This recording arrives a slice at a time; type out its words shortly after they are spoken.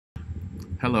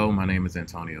Hello, my name is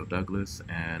Antonio Douglas,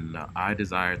 and I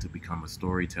desire to become a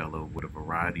storyteller with a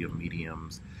variety of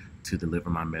mediums to deliver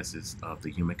my message of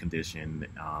the human condition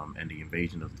and the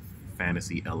invasion of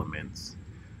fantasy elements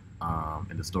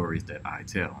in the stories that I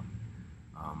tell.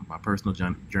 My personal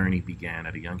journey began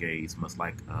at a young age, much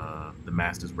like the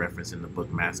master's reference in the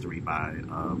book Mastery by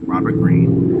Robert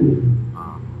Greene.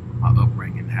 My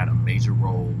upbringing had a major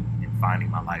role in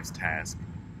finding my life's task.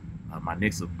 My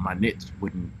niche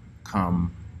wouldn't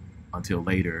come until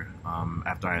later,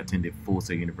 after I attended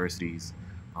Sail University's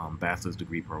bachelor's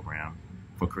degree program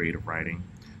for creative writing.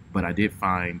 But I did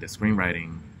find that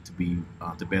screenwriting to be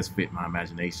to best fit my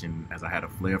imagination, as I had a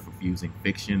flair for fusing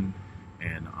fiction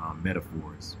and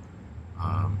metaphors.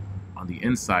 On the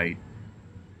insight,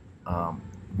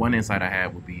 one insight I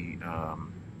had would be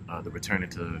the returning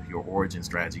to your origin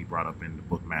strategy brought up in the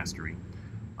book Mastery,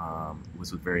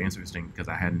 which was very interesting because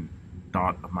I hadn't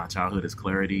thought of my childhood as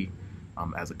clarity,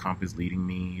 as a compass leading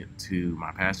me to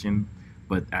my passion.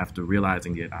 But after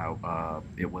realizing it,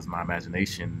 it was my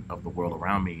imagination of the world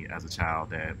around me as a child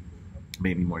that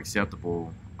made me more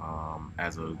acceptable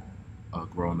as a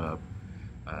grown-up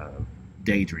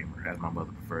daydreamer, as my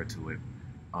mother preferred to it,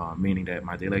 meaning that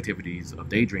my daily activities of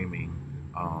daydreaming,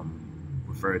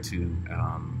 referred to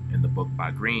in the book by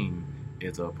Greene,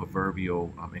 is a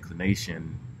proverbial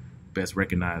inclination best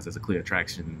recognized as a clear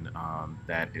attraction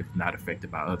that, if not affected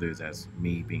by others, as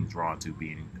me being drawn to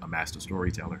being a master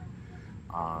storyteller.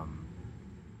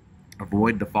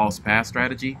 Avoid the false path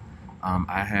strategy.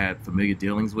 I had familiar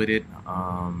dealings with it,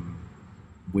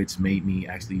 which made me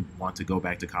actually want to go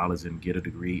back to college and get a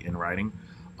degree in writing,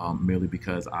 merely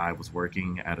because I was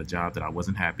working at a job that I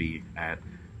wasn't happy at,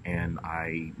 and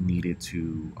I needed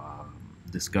to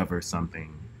discover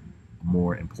something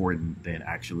more important than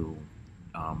actual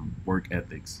work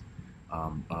ethics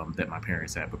that my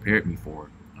parents had prepared me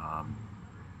for.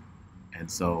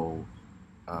 And so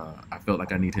I felt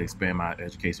like I needed to expand my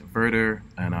education further,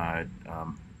 and I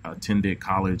attended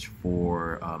college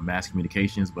for mass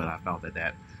communications, but I found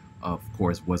that of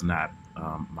course, was not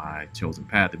my chosen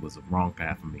path. It was a wrong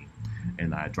path for me.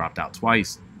 And I dropped out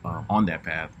twice on that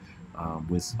path,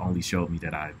 which only showed me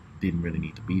that I didn't really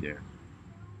need to be there.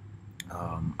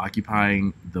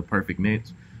 Occupying the perfect niche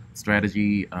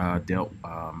strategy, I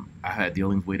had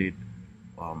dealings with it,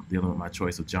 dealing with my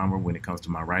choice of genre when it comes to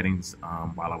my writings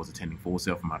while I was attending Full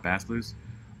Sail for my bachelor's.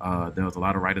 There was a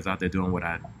lot of writers out there doing what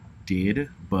I did,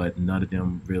 but none of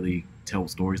them really tell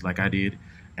stories like I did.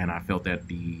 And I felt that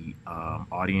the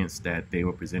audience that they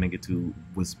were presenting it to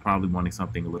was probably wanting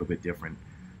something a little bit different.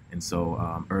 And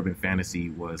so urban fantasy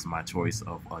was my choice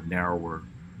of a narrower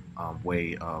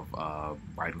way of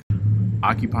writing.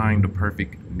 Occupying the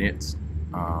perfect niche,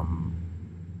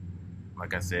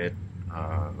 like I said,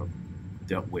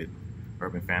 dealt with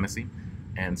urban fantasy.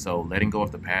 And so letting go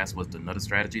of the past was another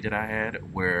strategy that I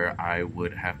had, where I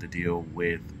would have to deal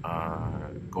with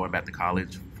going back to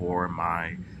college for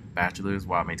my bachelor's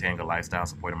while maintaining a lifestyle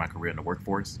supporting my career in the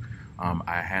workforce.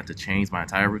 I had to change my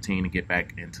entire routine to get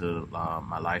back into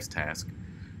my life's task.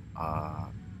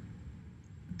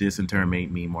 This in turn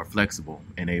made me more flexible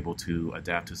and able to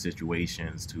adapt to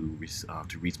situations to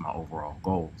reach my overall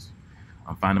goals.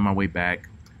 I'm finding my way back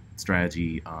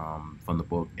strategy from the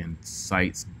book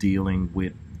incites dealing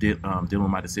with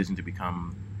my decision to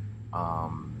become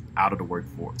out of the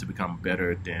workforce, to become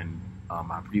better than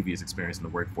my previous experience in the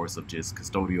workforce of just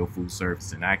custodial, food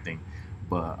service, and acting,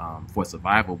 but for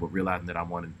survival. But realizing that I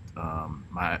wanted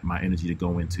my energy to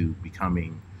go into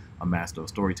becoming a master of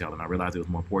storytelling. I realized it was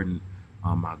more important.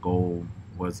 My goal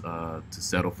was to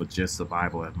settle for just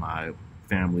survival, as my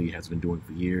family has been doing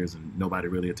for years, and nobody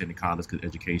really attended college because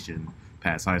education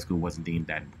past high school wasn't deemed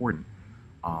that important,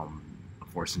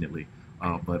 unfortunately.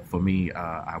 But for me,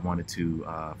 I wanted to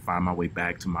find my way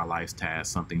back to my life's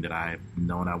task, something that I've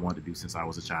known I wanted to do since I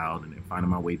was a child, and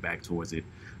finding my way back towards it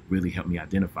really helped me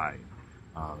identify it,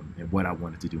 and what I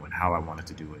wanted to do and how I wanted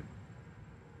to do it.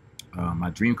 My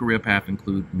dream career path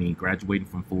included me graduating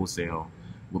from Full Sail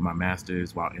with my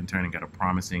master's while interning at a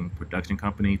promising production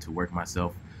company to work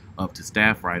myself up to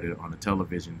staff writer on a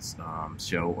television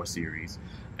show or series.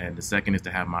 And the second is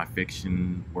to have my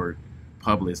fiction work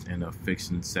published in a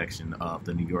fiction section of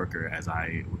The New Yorker, as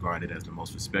I regard it as the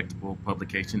most respectable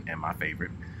publication and my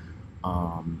favorite.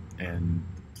 And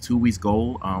 2 weeks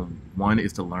goal, one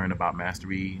is to learn about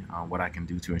mastery, what I can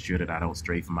do to ensure that I don't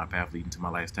stray from my path leading to my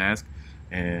life's task.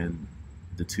 And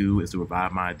the 2 is to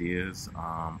revive my ideas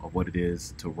of what it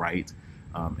is to write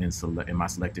in my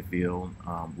selected field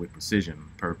with precision,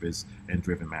 purpose, and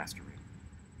driven mastery.